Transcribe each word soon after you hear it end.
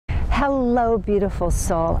Hello, beautiful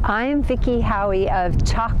soul. I'm Vicki Howie of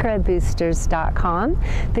chakraboosters.com,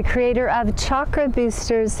 the creator of Chakra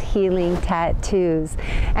Boosters Healing Tattoos.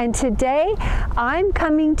 And today I'm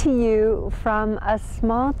coming to you from a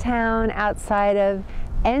small town outside of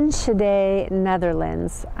Enschede,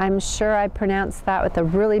 Netherlands. I'm sure I pronounced that with a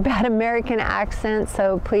really bad American accent,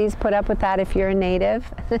 so please put up with that if you're a native.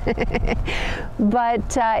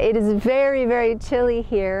 But it is very, very chilly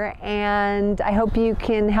here, and I hope you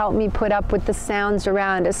can help me put up with the sounds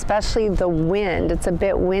around, especially the wind. It's a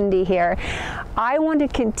bit windy here. I want to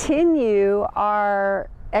continue our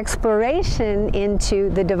exploration into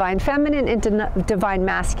the divine feminine and divine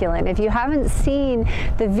masculine. If you haven't seen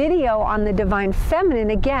the video on the divine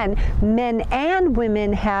feminine, again, men and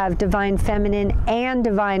women have divine feminine and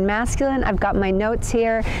divine masculine. I've got my notes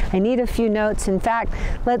here. I need a few notes. In fact,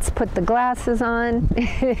 let's put the glasses on,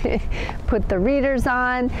 put the readers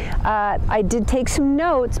on. I did take some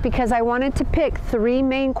notes because I wanted to pick 3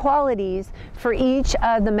 main qualities for each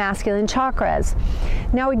of the masculine chakras.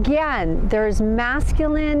 Now again, there's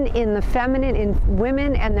masculine in the feminine in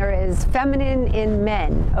women, and there is feminine in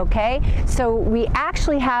men, okay? So we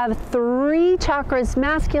actually have 3 chakras,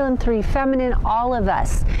 masculine, 3 feminine, all of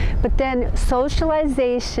us. But then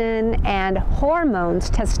socialization and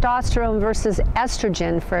hormones, testosterone versus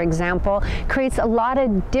estrogen, for example, creates a lot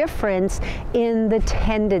of difference in the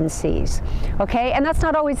tendencies, okay? And that's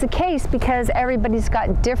not always the case because everybody's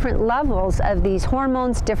got different levels of these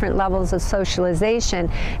hormones, different levels of socialization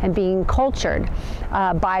and being cultured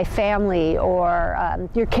by family or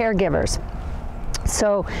your caregivers.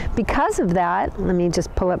 So because of that, let me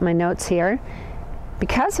just pull up my notes here.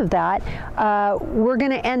 Because of that, we're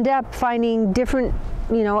going to end up finding different,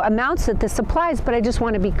 amounts that this applies. But I just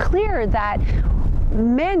want to be clear that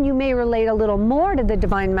men, you may relate a little more to the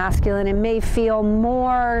divine masculine and may feel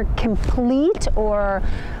more complete or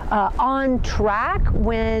on track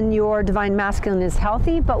when your divine masculine is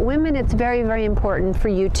healthy, but women, it's very, very important for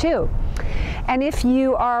you too. And if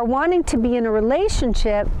you are wanting to be in a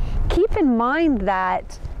relationship, keep in mind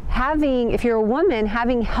that if you're a woman,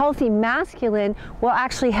 having healthy masculine will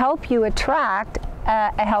actually help you attract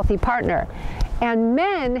a healthy partner. And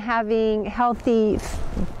men having healthy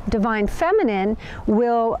divine feminine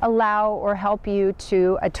will allow or help you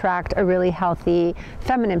to attract a really healthy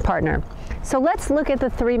feminine partner. So let's look at the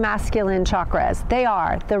 3 masculine chakras. They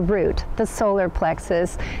are the root, the solar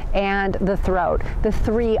plexus, and the throat, the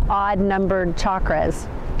 3 odd-numbered chakras.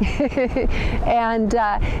 And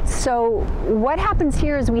so what happens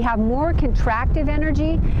here is we have more contractive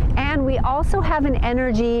energy, and we also have an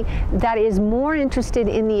energy that is more interested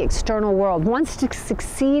in the external world, wants to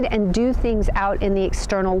succeed and do things out in the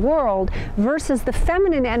external world, versus the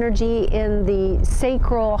feminine energy in the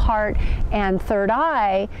sacral, heart, and third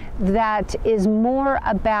eye that is more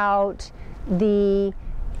about the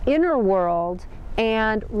inner world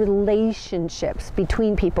and relationships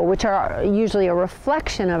between people, which are usually a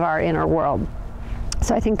reflection of our inner world.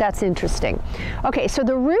 So I think that's interesting. Okay, so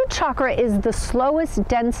the root chakra is the slowest,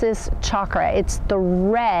 densest chakra. It's the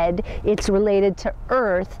red. It's related to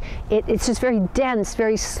earth. It's just very dense,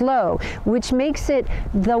 very slow, which makes it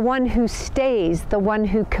the one who stays, the one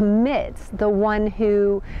who commits, the one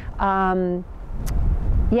who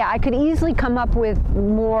yeah, I could easily come up with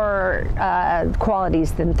more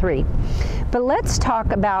qualities than 3. But let's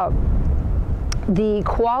talk about the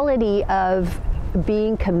quality of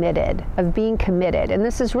being committed, And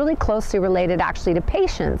this is really closely related actually to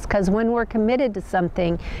patience, because when we're committed to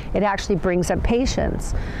something, it actually brings up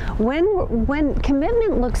patience. When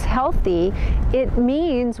commitment looks healthy, it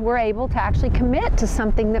means we're able to actually commit to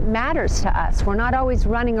something that matters to us. We're not always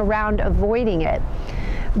running around avoiding it.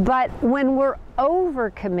 But when we're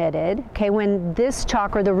overcommitted, okay, when this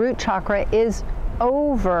chakra, the root chakra, is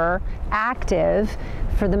overactive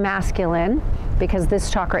for the masculine, because this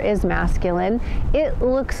chakra is masculine, it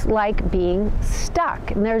looks like being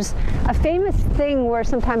stuck. And there's a famous thing where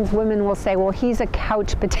sometimes women will say, well, he's a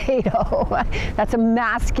couch potato. That's a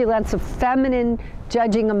masculine, that's a feminine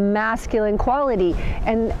judging a masculine quality,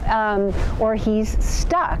 and or he's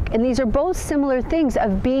stuck. And these are both similar things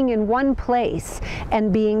of being in one place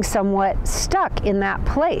and being somewhat stuck in that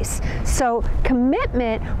place. So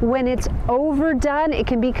commitment, when it's overdone, it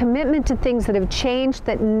can be commitment to things that have changed,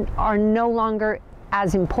 that are no longer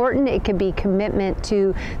as important. It could be commitment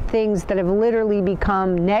to things that have literally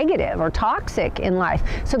become negative or toxic in life.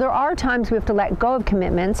 So there are times we have to let go of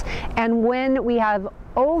commitments, and when we have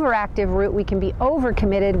overactive root, we can be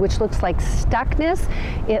overcommitted, which looks like stuckness.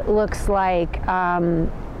 It looks like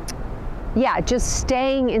yeah, just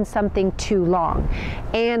staying in something too long.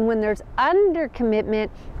 And when there's undercommitment,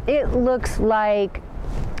 it looks like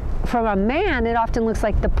from a man, it often looks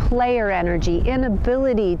like the player energy,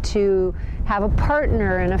 inability to have a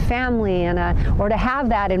partner and a family or to have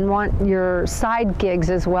that and want your side gigs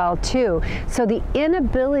as well too. So the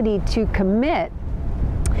inability to commit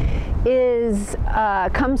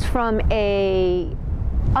comes from a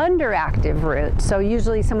underactive root. So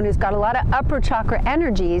usually someone who's got a lot of upper chakra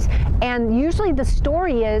energies, and usually the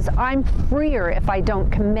story is, I'm freer if I don't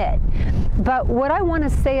commit. But what I want to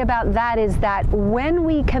say about that is that when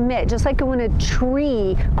we commit, just like when a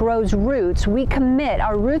tree grows roots, we commit,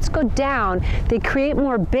 our roots go down, they create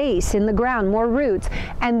more base in the ground, more roots,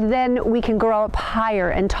 and then we can grow up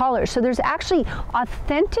higher and taller. So there's actually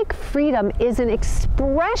authentic freedom is an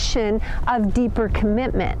expression of deeper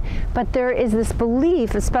commitment. But there is this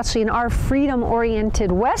belief, especially in our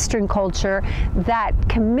freedom-oriented Western culture, that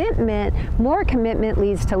more commitment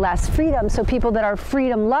leads to less freedom. So people that are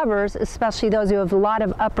freedom lovers, especially those who have a lot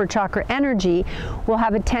of upper chakra energy, will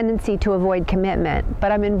have a tendency to avoid commitment.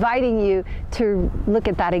 But I'm inviting you to look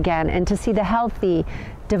at that again and to see the healthy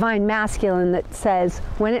divine masculine that says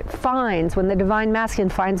when the divine masculine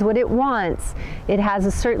finds what it wants, it has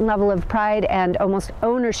a certain level of pride and almost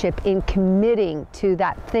ownership in committing to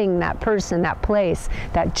that thing, that person, that place,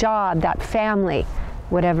 that job, that family,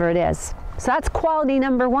 whatever it is. So that's quality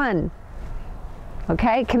number one.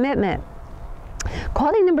 Okay, commitment.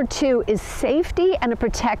 Quality number two is safety and a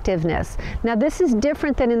protectiveness. Now this is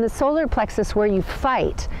different than in the solar plexus where you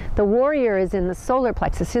fight. The warrior is in the solar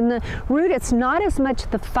plexus. In the root, it's not as much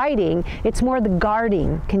the fighting, it's more the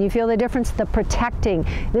guarding. Can you feel the difference? The protecting.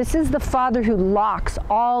 This is the father who locks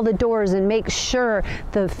all the doors and makes sure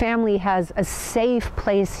the family has a safe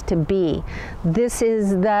place to be. This is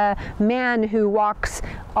the man who walks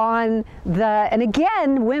on and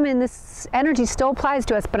again, women, this energy still applies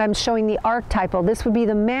to us, but I'm showing the archetypal. This would be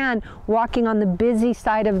the man walking on the busy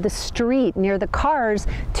side of the street near the cars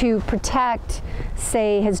to protect,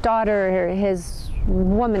 say, his daughter, or his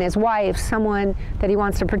woman, his wife, someone that he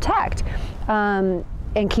wants to protect.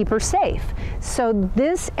 And keep her safe. So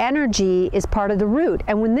this energy is part of the root.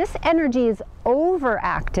 And when this energy is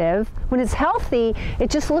overactive, when it's healthy, it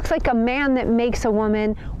just looks like a man that makes a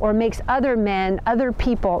woman or makes other men, other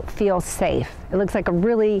people feel safe. It looks like a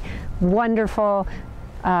really wonderful,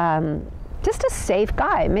 just a safe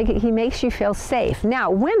guy. He makes you feel safe.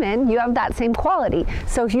 Now, women, you have that same quality.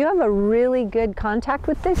 So if you have a really good contact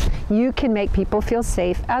with this, you can make people feel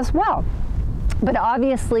safe as well. But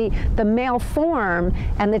obviously the male form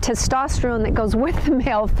and the testosterone that goes with the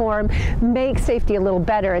male form makes safety a little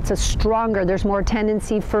better. It's there's more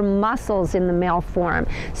tendency for muscles in the male form.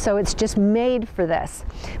 So it's just made for this.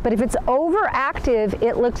 But if it's overactive,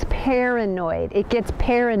 it looks paranoid. It gets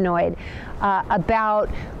paranoid about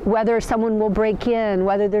whether someone will break in,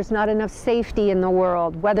 whether there's not enough safety in the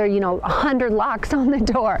world, whether, 100 locks on the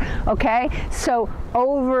door, okay? So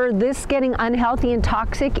this getting unhealthy and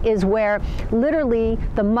toxic is where literally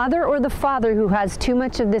the mother or the father who has too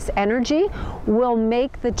much of this energy will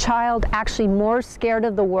make the child actually more scared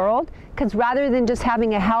of the world, because rather than just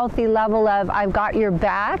having a healthy level of I've got your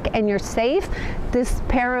back and you're safe, this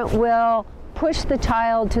parent will push the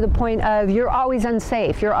child to the point of you're always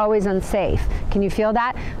unsafe, you're always unsafe. Can you feel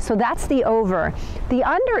that? So that's the over. The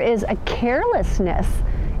under is a carelessness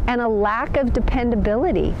and a lack of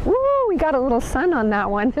dependability. Woo, we got a little sun on that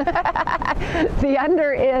one. The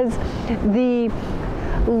under is the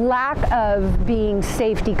lack of being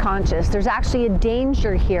safety conscious. There's actually a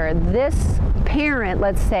danger here. This parent,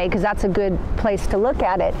 let's say, because that's a good place to look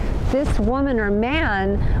at it, this woman or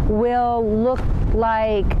man will look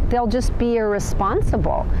like they'll just be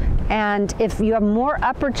irresponsible. And if you have more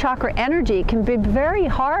upper chakra energy, it can be very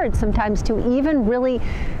hard sometimes to even really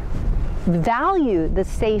value the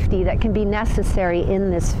safety that can be necessary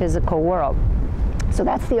in this physical world. So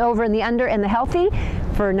that's the over and the under and the healthy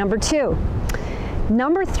for number two.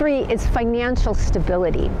 Number three is financial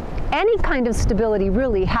stability. Any kind of stability,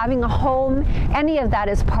 really, having a home, any of that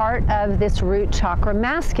is part of this root chakra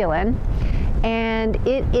masculine. And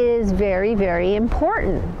it is very, very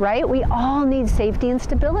important, right? We all need safety and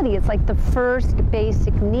stability. It's like the first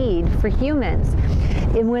basic need for humans.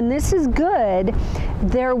 And when this is good,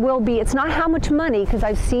 there will be, it's not how much money, because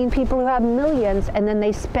I've seen people who have millions and then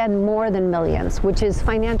they spend more than millions, which is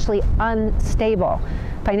financially unstable,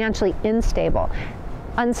 financially unstable.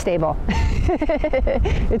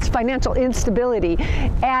 It's financial instability.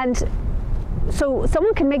 And so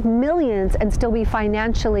someone can make millions and still be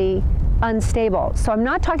financially unstable. So I'm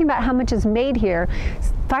not talking about how much is made here.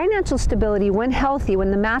 Financial stability, when healthy,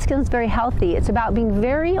 when the masculine is very healthy, it's about being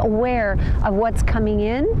very aware of what's coming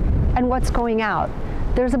in and what's going out.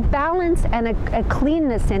 there's a balance and a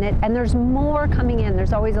cleanness in it, and there's more coming in.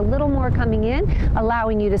 There's always a little more coming in,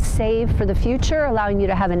 allowing you to save for the future, allowing you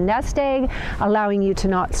to have a nest egg, allowing you to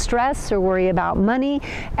not stress or worry about money.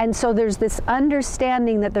 And so there's this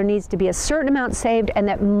understanding that there needs to be a certain amount saved and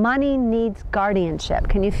that money needs guardianship.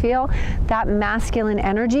 Can you feel that masculine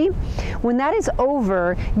energy? When that is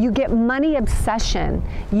over, you get money obsession.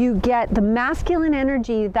 You get the masculine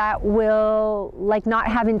energy that will like not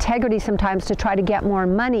have integrity sometimes to try to get more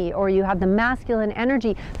money, or you have the masculine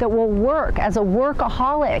energy that will work as a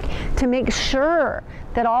workaholic to make sure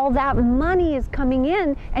that all that money is coming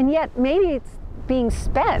in, and yet maybe it's being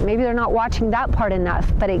spent. Maybe they're not watching that part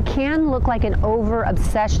enough, but it can look like an over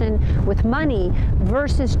obsession with money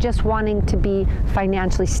versus just wanting to be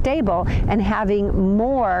financially stable and having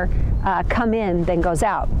more come in than goes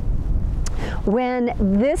out. When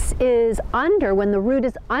this is under, when the root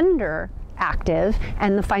is under active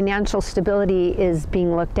and the financial stability is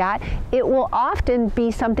being looked at, it will often be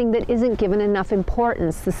something that isn't given enough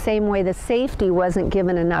importance, the same way the safety wasn't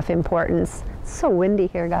given enough importance. It's so windy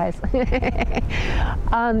here, guys.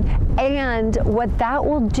 And what that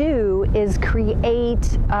will do is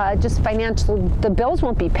create just financial, the bills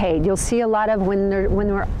won't be paid. You'll see a lot of when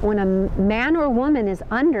a man or woman is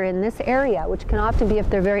under in this area, which can often be if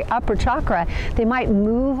they're very upper chakra, they might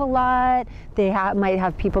move a lot. They might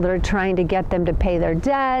have people that are trying to get them to pay their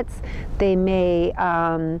debts. They may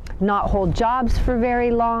not hold jobs for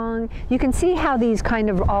very long. You can see how these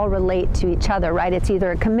kind of all relate to each other, right? It's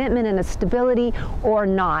either a commitment and a stability or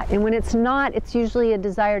not. And when it's not, it's usually a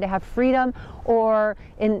desire to have freedom, or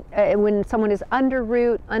when someone is under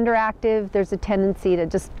root, underactive, there's a tendency to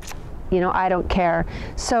just, you know, I don't care.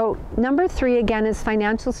 So number 3 again is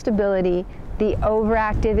financial stability. The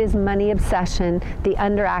overactive is money obsession. The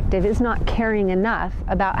underactive is not caring enough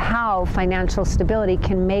about how financial stability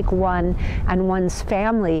can make one and one's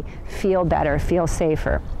family feel better, feel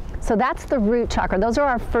safer. So that's the root chakra. Those are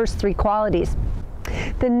our first 3 qualities.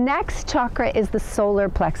 The next chakra is the solar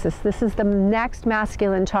plexus. This is the next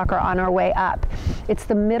masculine chakra on our way up. It's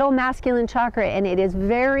the middle masculine chakra, and it is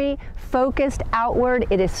very focused outward.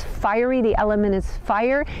 It is fiery. The element is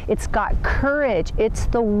fire. It's got courage. It's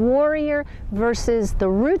the warrior versus the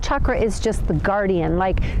root chakra is just the guardian,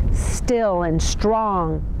 like still and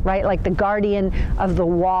strong, right? Like the guardian of the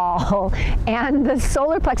wall. And the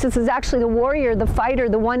solar plexus is actually the warrior, the fighter,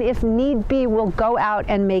 the one, if need be, will go out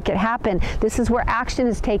and make it happen. This is where action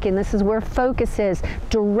is taken. This is where focus is,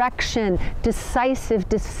 direction, decisive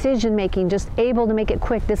decision making, just able to make it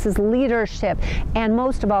quick. This is leadership. And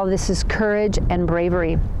most of all, this is courage and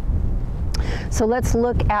bravery. So let's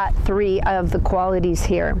look at 3 of the qualities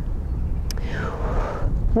here.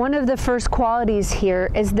 One of the first qualities here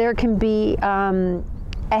is there can be a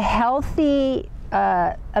healthy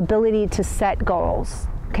ability to set goals.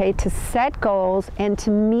 Okay, to set goals and to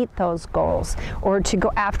meet those goals, or to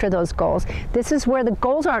go after those goals. This is where the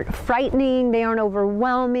goals aren't frightening, they aren't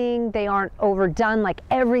overwhelming, they aren't overdone like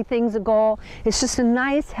everything's a goal. It's just a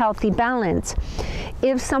nice, healthy balance.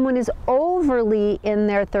 If someone is overly in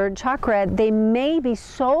their 3rd chakra, they may be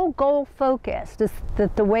so goal focused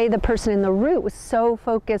that the way the person in the root was so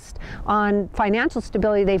focused on financial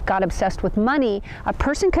stability, they've got obsessed with money. A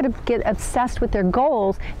person could get obsessed with their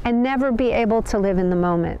goals and never be able to live in the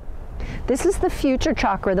moment. This is the future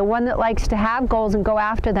chakra, the one that likes to have goals and go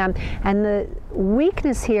after them. And the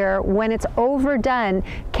weakness here, when it's overdone,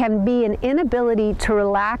 can be an inability to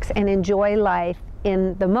relax and enjoy life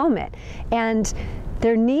in the moment. And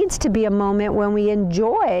there needs to be a moment when we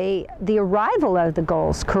enjoy the arrival of the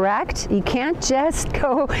goals, correct? You can't just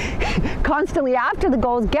go constantly after the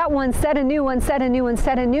goals, get one, set a new one, set a new one,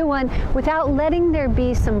 set a new one, without letting there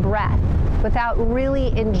be some breath, without really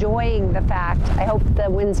enjoying the fact. I hope the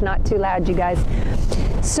wind's not too loud, you guys.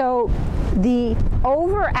 So the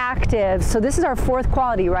overactive, so this is our 4th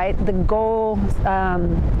quality, right? The goal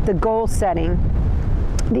setting.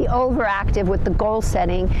 The overactive with the goal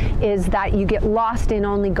setting is that you get lost in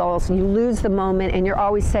only goals. You lose the moment and you're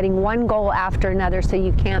always setting one goal after another, so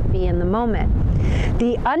you can't be in the moment.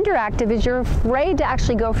 The underactive is you're afraid to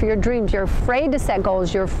actually go for your dreams. You're afraid to set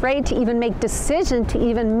goals. You're afraid to even make decisions to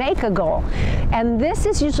even make a goal. And this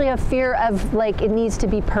is usually a fear of like it needs to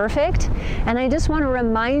be perfect. And I just want to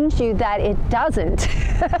remind you that it doesn't.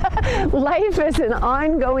 Life is an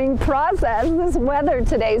ongoing process. This weather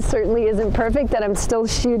today certainly isn't perfect, and I'm still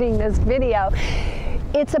shooting this video.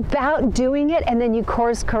 it's about doing it, and then you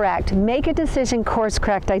course correct. Make a decision, course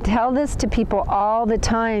correct. I tell this to people all the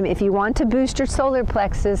time. If you want to boost your solar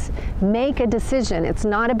plexus, make a decision. It's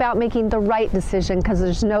not about making the right decision, because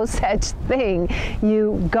there's no such thing.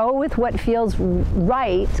 You go with what feels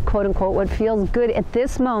right, quote unquote, what feels good at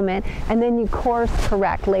this moment, and then you course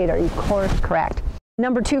correct later. You course correct.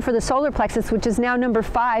 Number 2 for the solar plexus, which is now number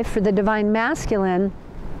 5 for the divine masculine,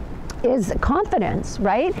 is confidence,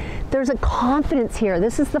 right? There's a confidence here.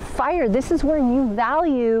 This is the fire. This is where you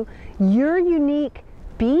value your unique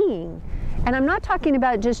being. And I'm not talking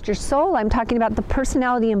about just your soul. I'm talking about the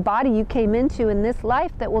personality and body you came into in this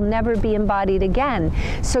life that will never be embodied again.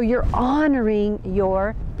 So you're honoring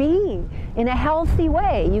your being in a healthy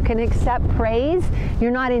way. You can accept praise. You're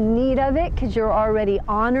not in need of it because you're already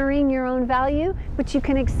honoring your own value, but you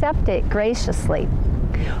can accept it graciously.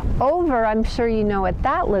 Over, I'm sure you know what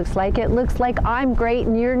that looks like. It looks like I'm great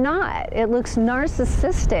and you're not. It looks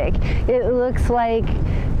narcissistic. It looks like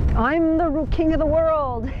I'm the king of the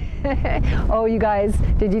world. Oh, you guys,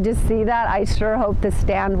 did you just see that? I sure hope the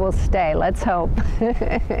stand will stay. Let's hope.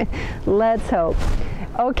 Let's hope.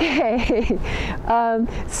 Okay,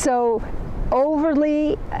 so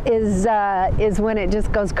overly is when it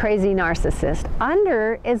just goes crazy narcissist.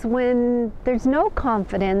 Under is when there's no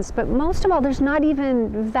confidence, but most of all, there's not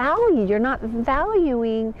even value. You're not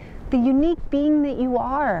valuing the unique being that you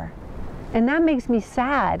are. And that makes me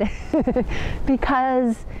sad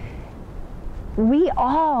because we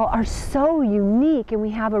all are so unique, and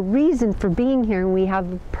we have a reason for being here, and we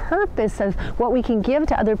have a purpose of what we can give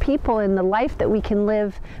to other people in the life that we can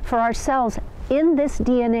live for ourselves in this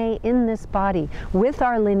DNA, in this body, with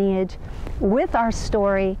our lineage, with our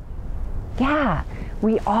story. Yeah,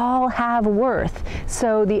 we all have worth.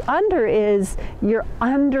 So the under is you're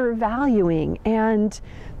undervaluing, and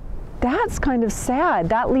that's kind of sad.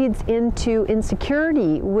 That leads into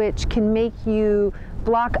insecurity, which can make you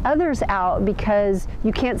block others out because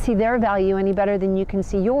you can't see their value any better than you can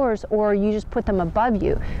see yours, or you just put them above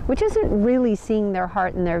you, which isn't really seeing their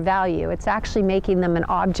heart and their value. It's actually making them an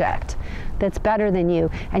object that's better than you,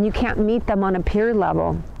 and you can't meet them on a peer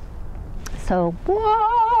level. So,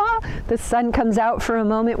 the sun comes out for a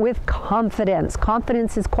moment with confidence.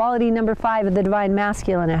 Confidence is quality number 5 of the divine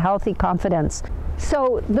masculine, a healthy confidence.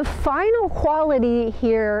 So the final quality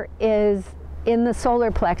here is in the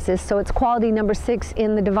solar plexus, so it's quality number 6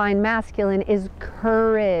 in the divine masculine, is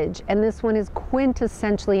courage. And this one is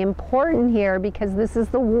quintessentially important here because this is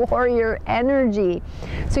the warrior energy.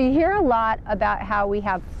 So you hear a lot about how we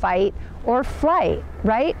have fight or flight,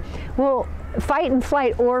 right? Well, fight and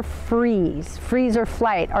flight or freeze. Freeze or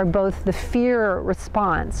flight are both the fear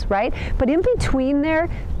response, right? But in between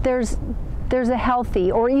there's a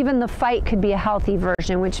healthy, or even the fight could be a healthy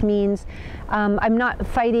version, which means I'm not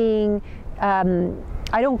fighting.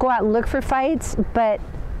 I don't go out and look for fights, but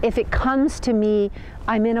if it comes to me,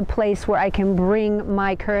 I'm in a place where I can bring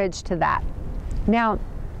my courage to that. Now,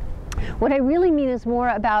 what I really mean is more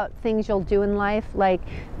about things you'll do in life, like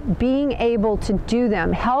being able to do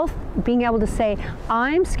them. Health, being able to say,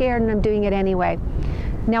 I'm scared and I'm doing it anyway.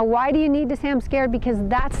 Now, why do you need to say I'm scared? Because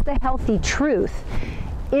that's the healthy truth.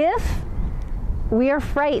 If we are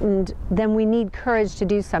frightened, then we need courage to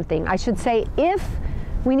do something. I should say, if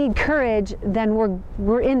we need courage, then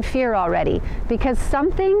we're in fear already, because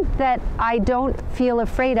something that I don't feel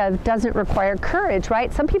afraid of doesn't require courage,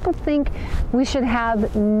 right? Some people think we should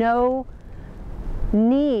have no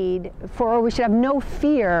need for, or we should have no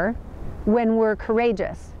fear when we're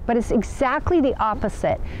courageous. But it's exactly the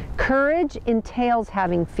opposite. Courage entails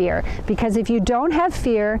having fear, because if you don't have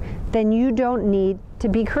fear, then you don't need to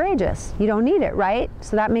be courageous. You don't need it, right?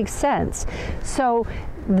 So that makes sense. So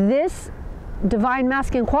this divine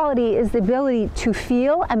masculine quality is the ability to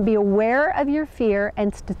feel and be aware of your fear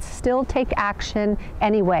and still take action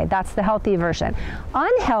anyway. That's the healthy version.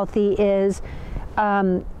 Unhealthy is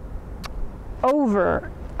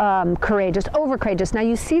over-courageous. Now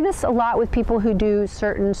you see this a lot with people who do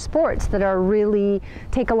certain sports that are really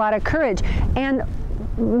take a lot of courage, and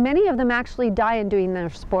many of them actually die in doing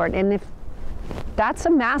their sport. And if that's a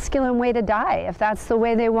masculine way to die, if that's the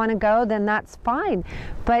way they want to go, then that's fine.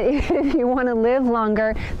 But if you want to live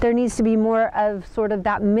longer, there needs to be more of sort of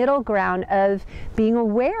that middle ground of being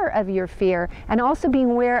aware of your fear, and also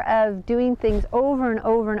being aware of doing things over and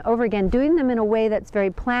over and over again, doing them in a way that's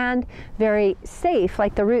very planned, very safe,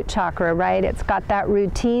 like the root chakra, right? It's got that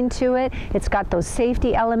routine to it. It's got those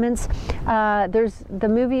safety elements. There's the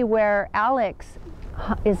movie where Alex,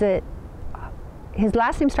 is it his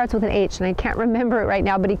last name starts with an H, and I can't remember it right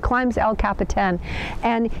now, but he climbs El Capitan,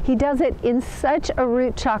 and he does it in such a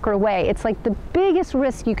root chakra way. It's like the biggest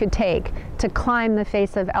risk you could take to climb the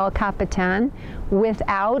face of El Capitan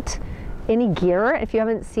without any gear. If you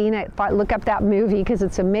haven't seen it, look up that movie because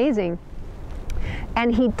it's amazing.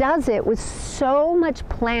 And he does it with so much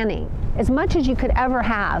planning, as much as you could ever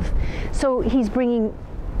have. So he's bringing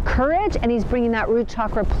courage, and he's bringing that root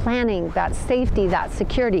chakra planning, that safety, that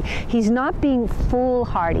security. He's not being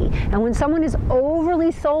foolhardy. And when someone is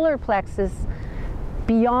overly solar plexus,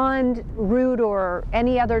 beyond root or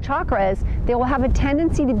any other chakras, they will have a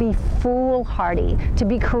tendency to be foolhardy, to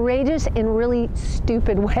be courageous in really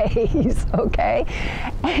stupid ways, okay?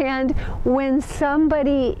 And when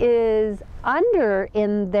somebody is under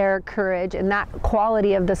in their courage and that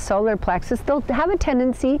quality of the solar plexus, they'll have a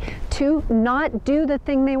tendency to not do the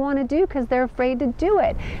thing they want to do because they're afraid to do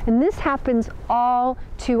it. And this happens all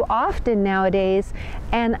too often nowadays.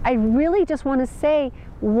 And I really just want to say,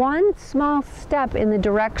 one small step in the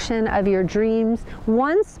direction of your dreams,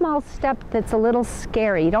 one small step that's a little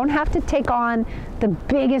scary. You don't have to take on the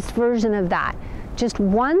biggest version of that. Just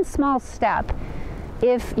one small step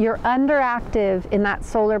if you're underactive in that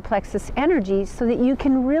solar plexus energy, so that you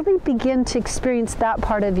can really begin to experience that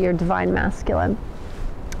part of your divine masculine.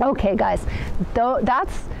 Okay, guys,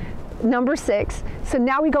 that's number 6. So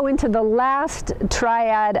now we go into the last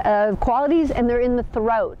triad of qualities, and they're in the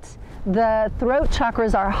throat. The throat chakra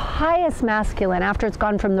is our highest masculine after it's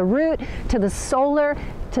gone from the root to the solar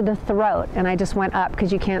to the throat. And I just went up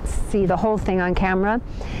because you can't see the whole thing on camera.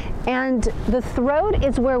 And the throat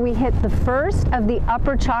is where we hit the first of the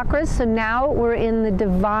upper chakras. So now we're in the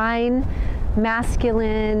divine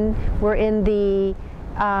masculine, we're in the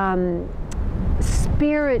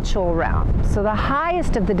spiritual realm. So the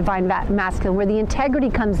highest of the divine masculine, where the integrity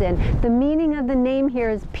comes in. The meaning of the name here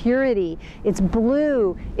is purity. It's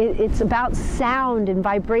blue. It's about sound and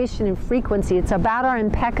vibration and frequency. It's about our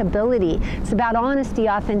impeccability. It's about honesty,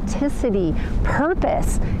 authenticity,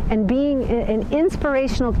 purpose, and being an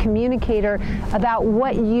inspirational communicator about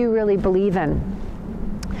what you really believe in.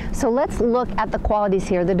 So let's look at the qualities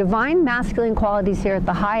here. The divine masculine qualities here at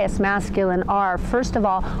the highest masculine are, first of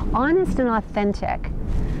all, honest and authentic.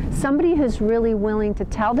 Somebody who's really willing to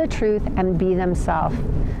tell the truth and be themselves,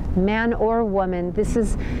 man or woman. This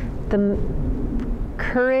is the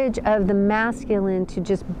courage of the masculine, to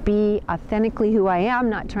just be authentically who I am,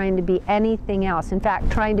 not trying to be anything else. In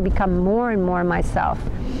fact, trying to become more and more myself.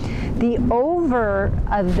 The over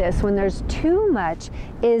of this, when there's too much,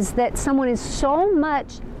 is that someone is so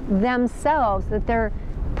much themselves that they're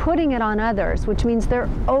putting it on others, which means they're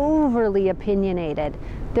overly opinionated.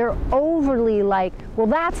 They're overly like, well,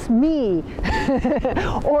 that's me.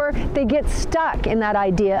 Or they get stuck in that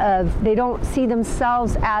idea of they don't see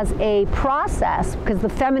themselves as a process, because the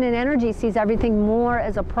feminine energy sees everything more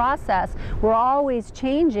as a process. We're always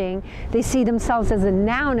changing. They see themselves as a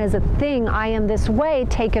noun, as a thing. I am this way,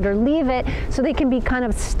 take it or leave it. So they can be kind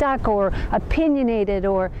of stuck or opinionated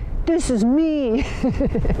or this is me.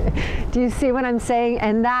 Do you see what I'm saying?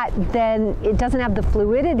 And that then it doesn't have the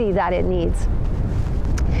fluidity that it needs.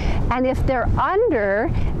 And if they're under,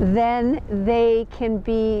 then they can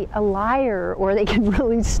be a liar, or they can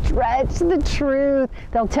really stretch the truth.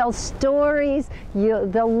 They'll tell stories. They'll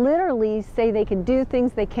literally say they can do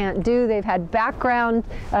things they can't do. They've had background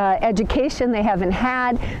education they haven't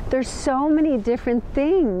had. There's so many different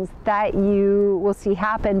things that you will see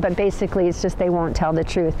happen, but basically it's just they won't tell the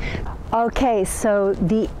truth. Okay, so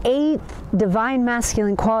the 8th divine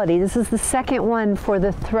masculine quality, this is the second one for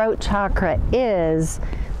the throat chakra, is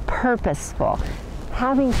purposeful.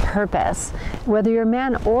 Having purpose, whether you're a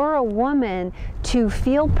man or a woman, to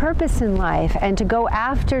feel purpose in life and to go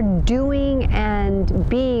after doing and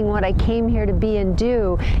being what I came here to be and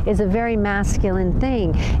do is a very masculine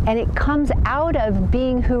thing. And it comes out of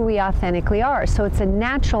being who we authentically are. So it's a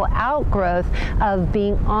natural outgrowth of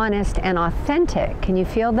being honest and authentic. Can you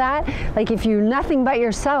feel that? Like if you're nothing but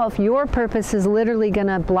yourself, your purpose is literally going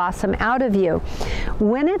to blossom out of you.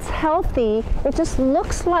 When it's healthy, it just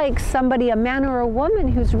looks like somebody, a man or a woman,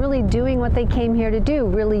 who's really doing what they came here to do,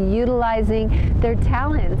 really utilizing their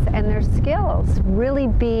talents and their skills, really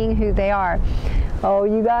being who they are. Oh,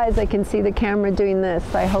 you guys, I can see the camera doing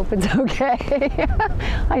this. I hope it's okay.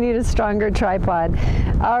 I need a stronger tripod.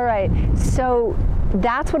 All right, so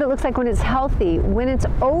that's what it looks like when it's healthy. When it's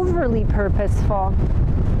overly purposeful,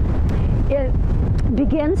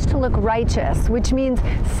 begins to look righteous, which means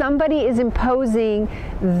somebody is imposing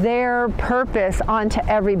their purpose onto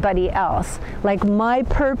everybody else. Like, my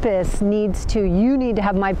purpose needs to, you need to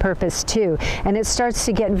have my purpose too. And it starts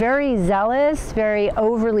to get very zealous, very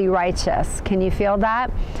overly righteous. Can you feel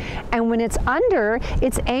that? And when it's under,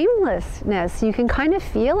 it's aimlessness. You can kind of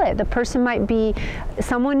feel it. The person might be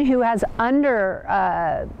someone who has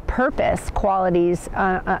under purpose qualities,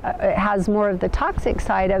 has more of the toxic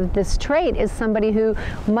side of this trait, is somebody who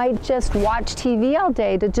might just watch TV all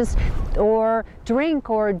day to just, or drink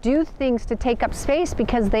or do things to take up space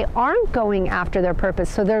because they aren't going after their purpose.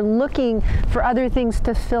 So they're looking for other things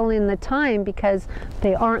to fill in the time because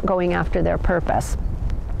they aren't going after their purpose.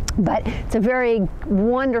 But it's a very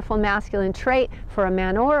wonderful masculine trait for a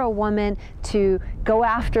man or a woman to go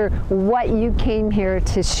after what you came here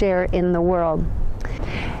to share in the world.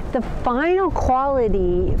 The final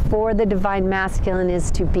quality for the divine masculine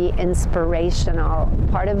is to be inspirational.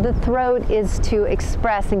 Part of the throat is to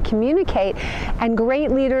express and communicate, and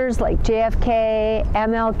great leaders like JFK,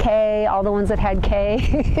 MLK, all the ones that had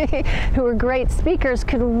K, who were great speakers,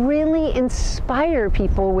 could really inspire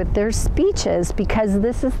people with their speeches because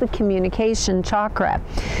this is the communication chakra.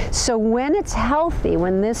 So when it's healthy,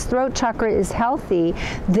 when this throat chakra is healthy,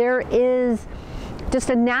 there is just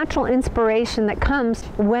a natural inspiration that comes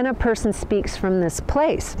when a person speaks from this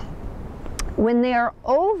place. When they are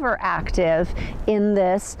overactive in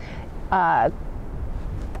this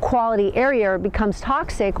quality area, it becomes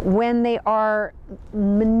toxic when they are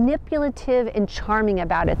manipulative and charming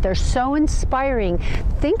about it. They're so inspiring.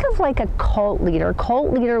 Think of like a cult leader.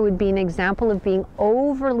 Cult leader would be an example of being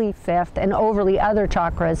overly fifth and overly other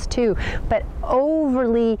chakras too, but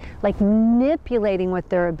overly like manipulating with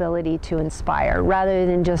their ability to inspire rather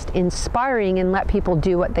than just inspiring and let people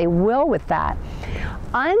do what they will with that.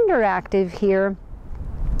 Underactive here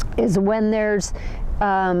is when there's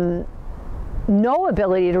no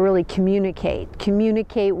ability to really communicate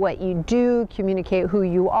what you do, communicate who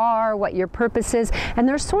you are, what your purpose is, and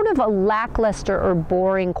there's sort of a lackluster or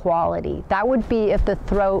boring quality. That would be if the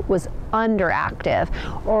throat was underactive,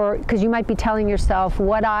 or because you might be telling yourself,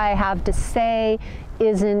 what I have to say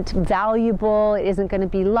isn't valuable, it isn't going to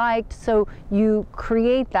be liked, so you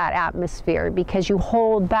create that atmosphere because you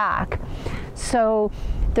hold back. So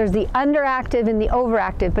there's the underactive and the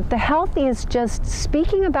overactive, but the healthy is just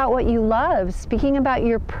speaking about what you love, speaking about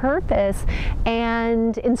your purpose,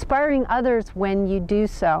 and inspiring others when you do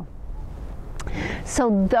so.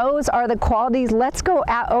 So those are the qualities. Let's go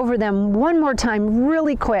over them one more time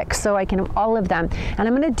really quick so I can have all of them. And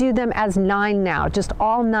I'm going to do them as 9 now, just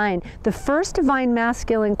all 9. The first divine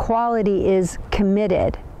masculine quality is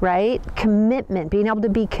committed, right? Commitment, being able to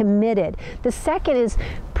be committed. The second is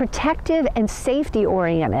protective and safety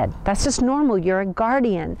oriented. That's just normal. You're a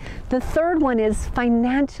guardian. The third one is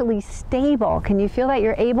financially stable. Can you feel that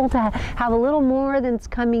you're able to have a little more than's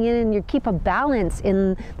coming in, and you keep a balance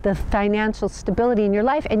in the financial stability in your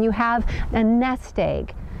life, and you have a nest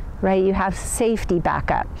egg, right? You have safety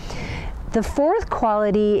backup. The fourth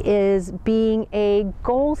quality is being a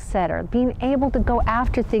goal setter, being able to go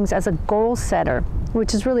after things as a goal setter,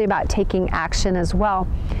 which is really about taking action as well.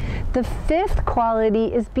 The fifth quality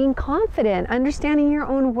is being confident, understanding your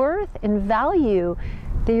own worth and value,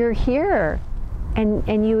 that you're here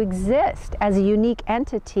and you exist as a unique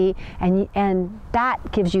entity, and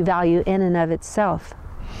that gives you value in and of itself.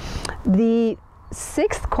 The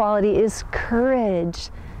sixth quality is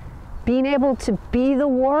courage. Being able to be the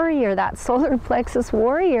warrior, that solar plexus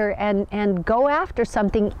warrior, and go after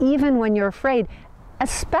something even when you're afraid,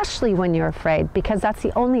 especially when you're afraid, because that's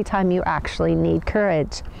the only time you actually need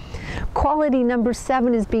courage. Quality number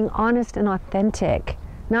 7 is being honest and authentic,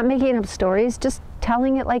 not making up stories, just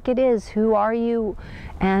telling it like it is. Who are you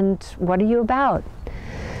and what are you about?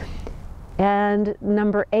 And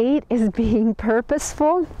number 8 is being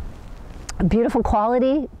purposeful, a beautiful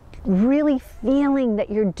quality. Really feeling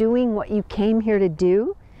that you're doing what you came here to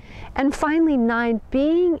do. And finally, 9,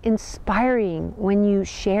 being inspiring when you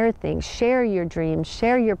share things, share your dreams,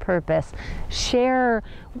 share your purpose, share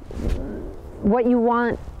what you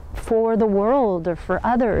want for the world or for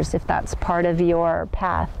others if that's part of your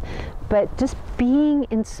path. But just being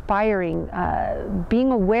inspiring,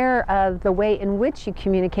 being aware of the way in which you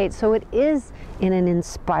communicate so it is in an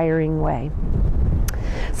inspiring way.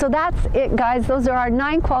 So that's it, guys. Those are our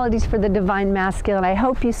 9 qualities for the divine masculine. I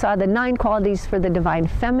hope you saw the 9 qualities for the divine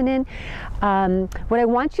feminine. What I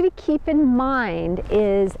want you to keep in mind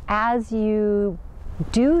is, as you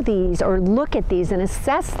do these or look at these and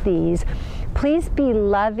assess these, please be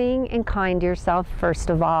loving and kind to yourself first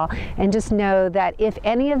of all, and just know that if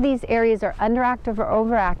any of these areas are underactive or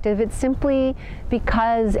overactive, it's simply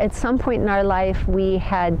because at some point in our life we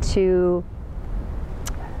had to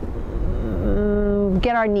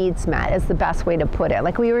get our needs met, is the best way to put it.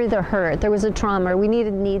 Like we were either hurt, there was a trauma, or we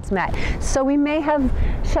needed needs met. So we may have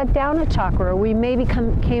shut down a chakra, or we may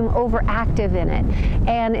became overactive in it.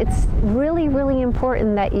 And it's really, really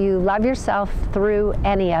important that you love yourself through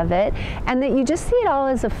any of it, and that you just see it all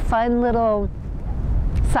as a fun little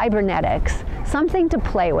cybernetics, something to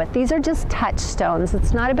play with. These are just touchstones.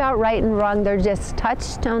 It's not about right and wrong. They're just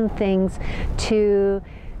touchstone things to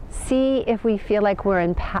see if we feel like we're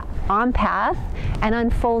on path and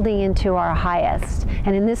unfolding into our highest.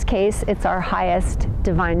 And in this case, it's our highest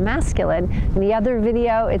divine masculine. In the other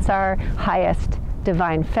video, it's our highest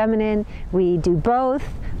divine feminine. We do both.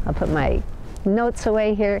 I'll put my notes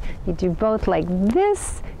away here. You do both like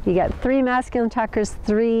this. You got 3 masculine chakras,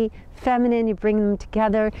 3 feminine. You bring them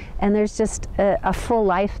together, and there's just a full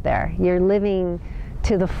life there. You're living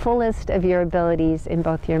to the fullest of your abilities in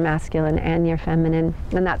both your masculine and your feminine.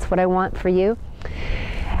 And that's what I want for you.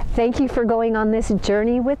 Thank you for going on this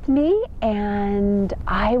journey with me, and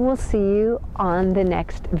I will see you on the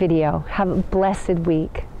next video. Have a blessed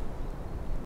week.